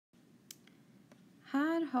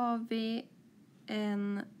Här har vi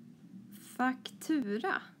en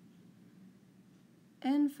faktura.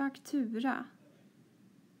 En faktura.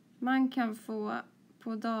 Man kan få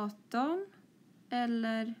på datorn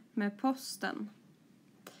eller med posten.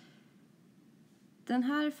 Den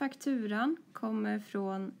här fakturan kommer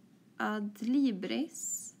från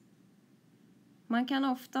Adlibris. Man kan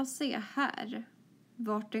ofta se här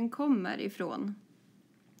vart den kommer ifrån.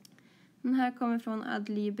 Den här kommer från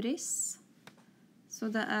Adlibris. Så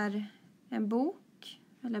det är en bok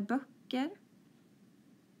eller böcker.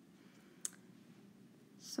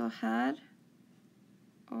 Så här.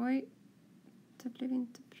 Oj, det blev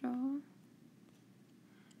inte bra.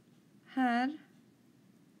 Här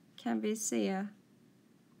kan vi se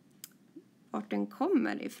vart den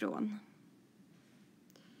kommer ifrån.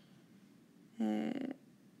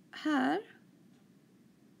 Här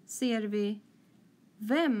ser vi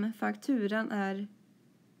vem fakturan är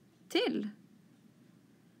till.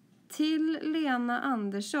 Till Lena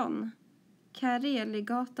Andersson,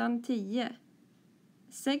 Kareligatan 10,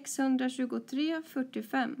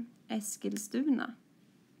 623:45, Eskilstuna.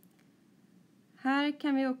 Här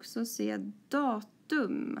kan vi också se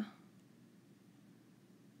datum.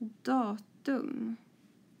 Datum.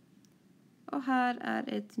 Och här är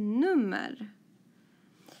ett nummer.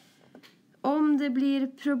 Om det blir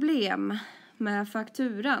problem med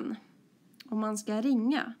fakturan, om man ska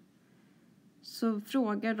ringa, så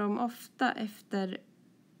frågar de ofta efter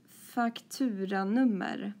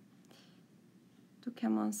fakturanummer. Då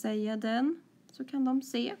kan man säga den, så kan de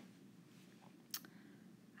se.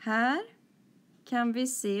 Här kan vi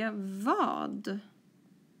se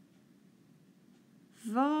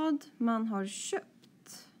vad man har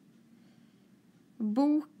köpt.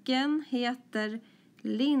 Boken heter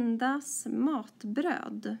Lindas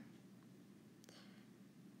matbröd.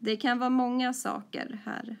 Det kan vara många saker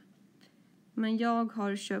här. Men jag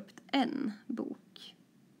har köpt en bok.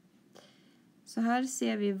 Så här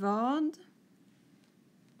ser vi vad.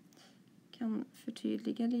 Kan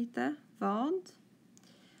förtydliga lite. Vad.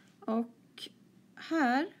 Och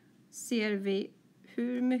här ser vi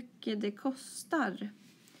hur mycket det kostar.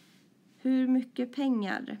 Hur mycket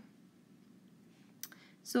pengar.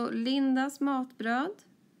 Så Lindas matbröd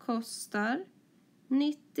kostar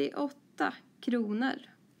 98 kronor.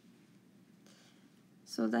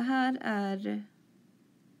 Så det här är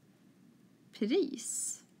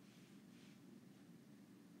pris.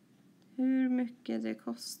 Hur mycket det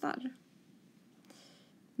kostar.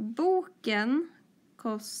 Boken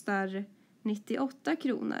kostar 98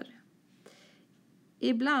 kronor.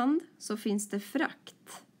 Ibland så finns det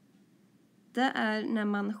frakt. Det är när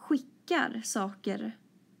man skickar saker.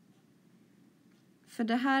 För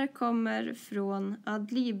det här kommer från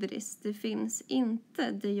Adlibris. Det finns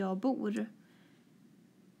inte där jag bor.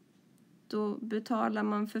 Då betalar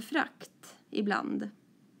man för frakt ibland.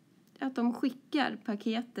 Att de skickar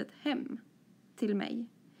paketet hem till mig.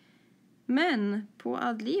 Men på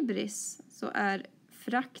Adlibris så är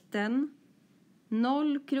frakten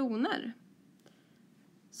 0 kronor.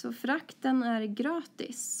 Så frakten är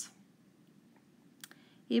gratis.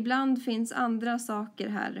 Ibland finns andra saker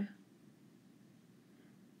här.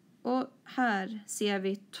 Och här ser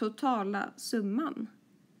vi totala summan.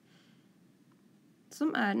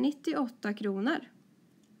 Som är 98 kronor.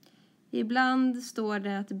 Ibland står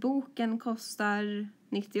det att boken kostar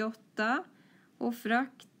 98 och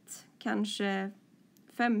frakt kanske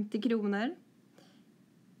 50 kronor.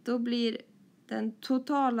 Då blir den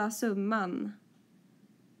totala summan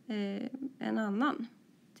en annan.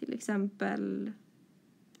 Till exempel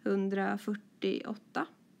 148.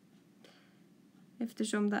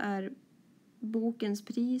 Eftersom det är bokens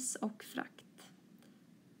pris och frakt.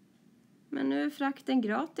 Men nu är frakten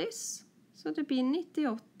gratis. Så det blir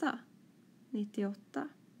 98. 98.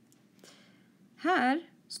 Här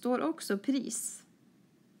står också pris.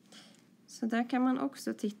 Så där kan man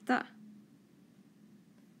också titta.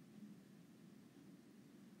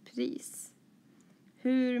 Pris.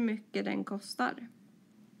 Hur mycket den kostar.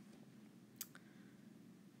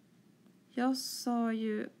 Jag sa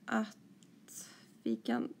ju att vi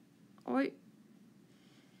kan... Oj.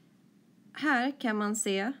 Här kan man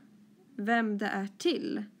se vem det är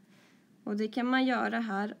till. Och det kan man göra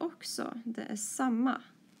här också. Det är samma.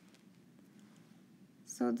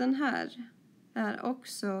 Så den här är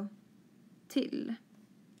också till.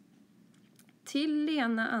 Till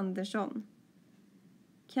Lena Andersson.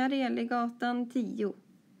 Kareligatan 10.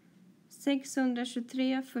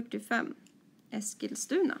 623:45.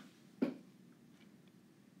 Eskilstuna.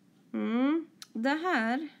 Det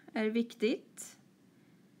här är viktigt.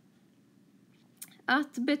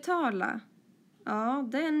 Att betala. Ja,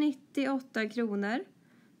 det är 98 kronor.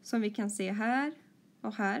 som vi kan se här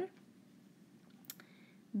och här.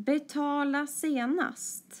 Betala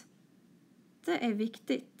senast. Det är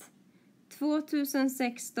viktigt.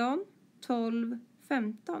 2016 12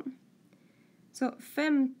 15. Så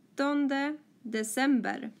 15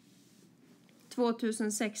 december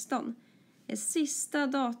 2016 är sista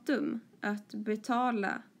datum att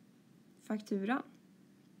betala fakturan.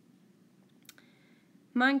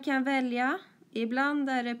 Man kan välja, ibland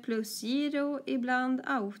är det plusgiro, ibland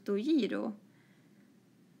autogiro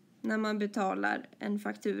när man betalar en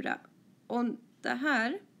faktura. Och den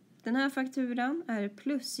här fakturan är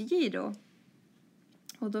plusgiro.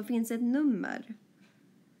 Och då finns ett nummer.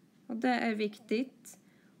 Och det är viktigt.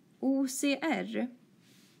 OCR.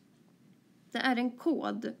 Det är en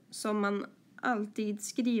kod som man alltid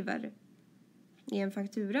skriver i en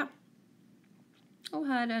faktura. Och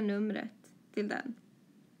här är numret till den.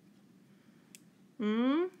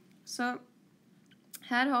 Så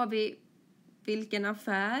här har vi vilken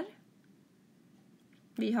affär.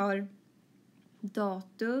 Vi har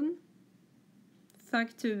datum,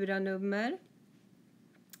 fakturanummer,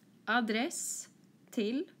 adress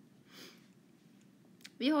till.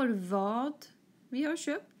 Vi har vad vi har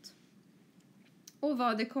köpt och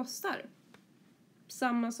vad det kostar.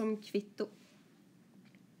 Samma som kvitto.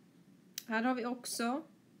 Här har vi också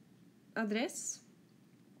adress,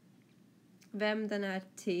 vem den är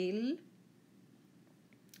till.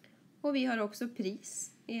 Och vi har också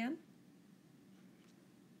pris igen.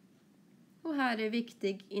 Och här är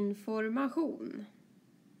viktig information.